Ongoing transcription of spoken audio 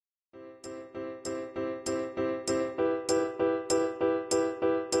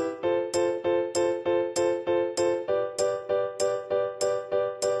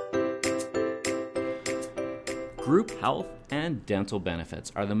Group health and dental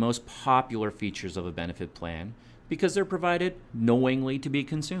benefits are the most popular features of a benefit plan because they're provided knowingly to be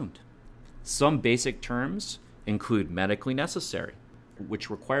consumed. Some basic terms include medically necessary, which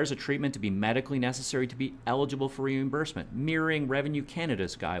requires a treatment to be medically necessary to be eligible for reimbursement, mirroring Revenue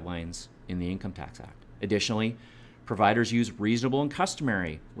Canada's guidelines in the Income Tax Act. Additionally, providers use reasonable and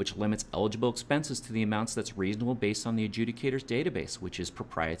customary, which limits eligible expenses to the amounts that's reasonable based on the adjudicator's database, which is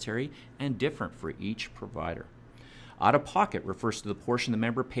proprietary and different for each provider. Out-of-pocket refers to the portion the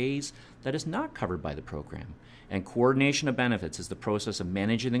member pays that is not covered by the program. And coordination of benefits is the process of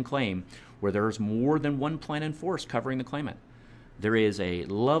managing the claim where there is more than one plan in force covering the claimant. There is a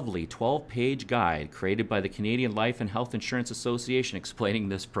lovely 12-page guide created by the Canadian Life and Health Insurance Association explaining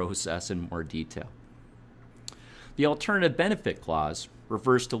this process in more detail. The alternative benefit clause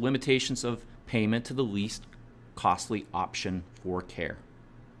refers to limitations of payment to the least costly option for care.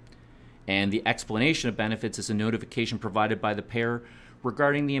 And the explanation of benefits is a notification provided by the payer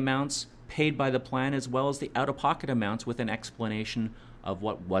regarding the amounts paid by the plan as well as the out-of-pocket amounts with an explanation of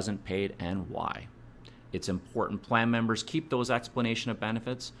what wasn't paid and why. It's important plan members keep those explanation of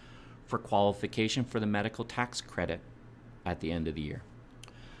benefits for qualification for the medical tax credit at the end of the year.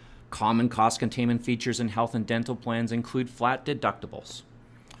 Common cost containment features in health and dental plans include flat deductibles,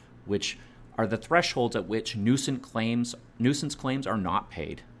 which are the thresholds at which nuisance claims are not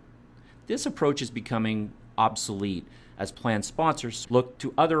paid. This approach is becoming obsolete as plan sponsors look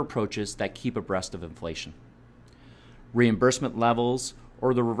to other approaches that keep abreast of inflation. Reimbursement levels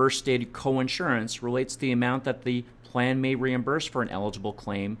or the reverse stated coinsurance relates to the amount that the plan may reimburse for an eligible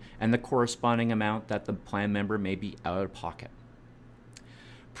claim and the corresponding amount that the plan member may be out of pocket.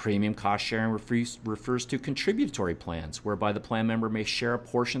 Premium cost sharing refers to contributory plans, whereby the plan member may share a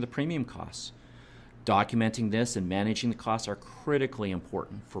portion of the premium costs. Documenting this and managing the costs are critically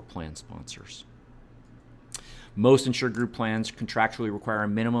important for plan sponsors. Most insured group plans contractually require a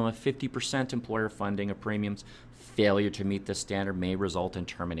minimum of 50% employer funding of premiums. Failure to meet this standard may result in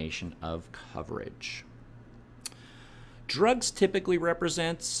termination of coverage. Drugs typically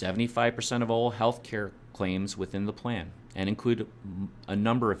represent 75% of all healthcare claims within the plan and include a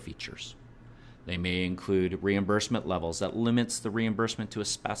number of features. They may include reimbursement levels that limits the reimbursement to a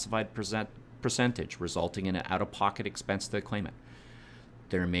specified percentage, resulting in an out-of-pocket expense to the claimant.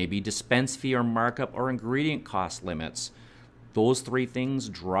 There may be dispense fee or markup or ingredient cost limits. Those three things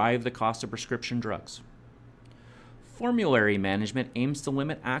drive the cost of prescription drugs. Formulary management aims to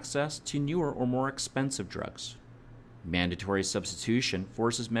limit access to newer or more expensive drugs. Mandatory substitution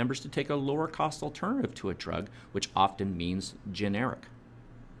forces members to take a lower cost alternative to a drug, which often means generic.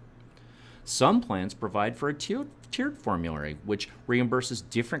 Some plans provide for a tiered formulary, which reimburses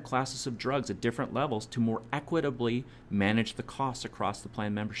different classes of drugs at different levels to more equitably manage the costs across the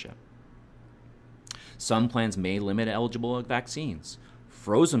plan membership. Some plans may limit eligible vaccines.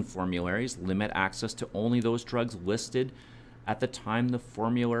 Frozen formularies limit access to only those drugs listed at the time the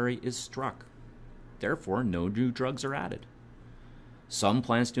formulary is struck. Therefore, no new drugs are added. Some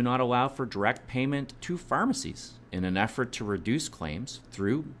plans do not allow for direct payment to pharmacies in an effort to reduce claims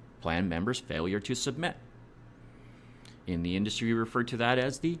through plan members' failure to submit. In the industry, we refer to that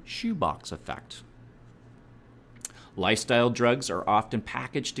as the shoebox effect. Lifestyle drugs are often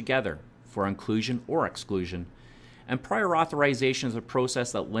packaged together for inclusion or exclusion, and prior authorization is a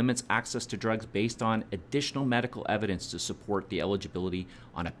process that limits access to drugs based on additional medical evidence to support the eligibility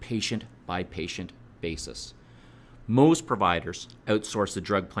on a patient-by-patient basis. Most providers outsource the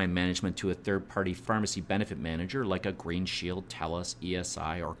drug plan management to a third-party pharmacy benefit manager like a Green Shield, TELUS,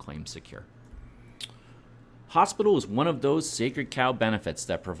 ESI, or ClaimSecure. Hospital is one of those sacred cow benefits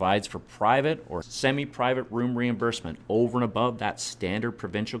that provides for private or semi-private room reimbursement over and above that standard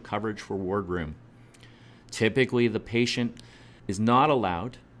provincial coverage for ward room. Typically, the patient is not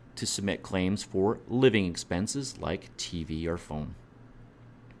allowed to submit claims for living expenses like TV or phone.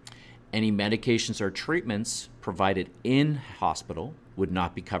 Any medications or treatments provided in hospital would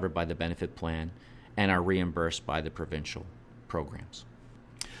not be covered by the benefit plan and are reimbursed by the provincial programs.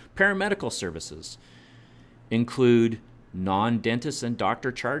 Paramedical services include non-dentist and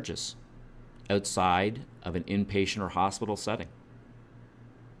doctor charges outside of an inpatient or hospital setting.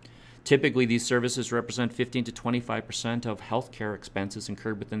 Typically, these services represent 15 to 25% of healthcare expenses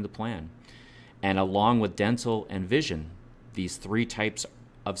incurred within the plan. And along with dental and vision, these three types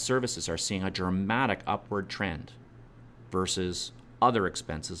of services are seeing a dramatic upward trend versus other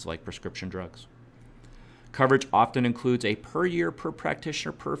expenses like prescription drugs. Coverage often includes a per year, per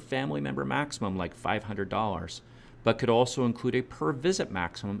practitioner, per family member maximum like $500, but could also include a per visit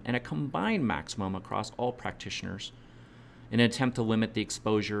maximum and a combined maximum across all practitioners in an attempt to limit the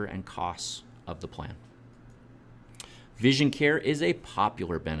exposure and costs of the plan. Vision care is a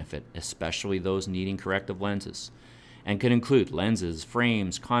popular benefit, especially those needing corrective lenses, and can include lenses,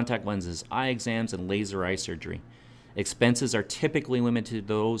 frames, contact lenses, eye exams, and laser eye surgery. Expenses are typically limited to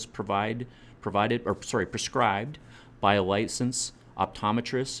those prescribed by a licensed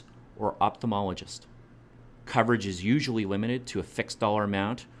optometrist or ophthalmologist. Coverage is usually limited to a fixed dollar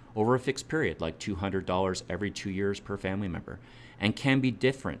amount over a fixed period, like $200 every 2 years per family member, and can be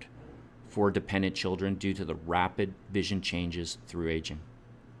different for dependent children due to the rapid vision changes through aging.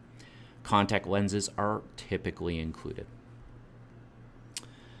 Contact lenses are typically included.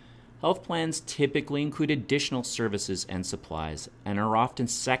 Health plans typically include additional services and supplies and are often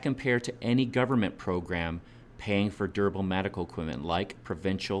second pair to any government program paying for durable medical equipment like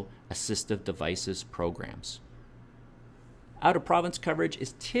provincial assistive devices programs. Out-of-province coverage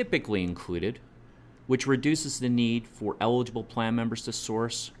is typically included, which reduces the need for eligible plan members to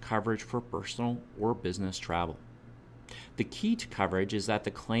source coverage for personal or business travel. The key to coverage is that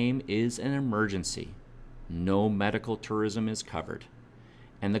the claim is an emergency. No medical tourism is covered,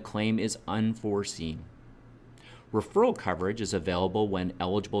 and the claim is unforeseen. Referral coverage is available when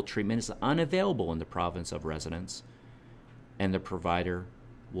eligible treatment is unavailable in the province of residence, and the provider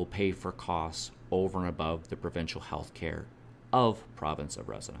will pay for costs over and above the provincial health care of province of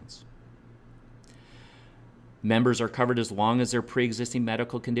residence. Members are covered as long as their pre-existing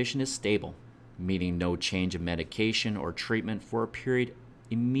medical condition is stable, meaning no change of medication or treatment for a period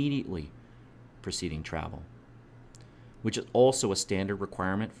immediately preceding travel, which is also a standard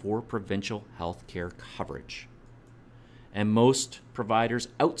requirement for provincial health care coverage. And most providers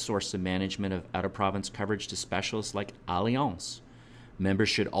outsource the management of out-of-province coverage to specialists like Allianz. Members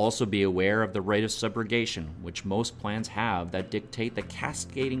should also be aware of the right of subrogation, which most plans have, that dictate the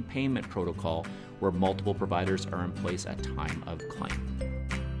cascading payment protocol where multiple providers are in place at time of claim.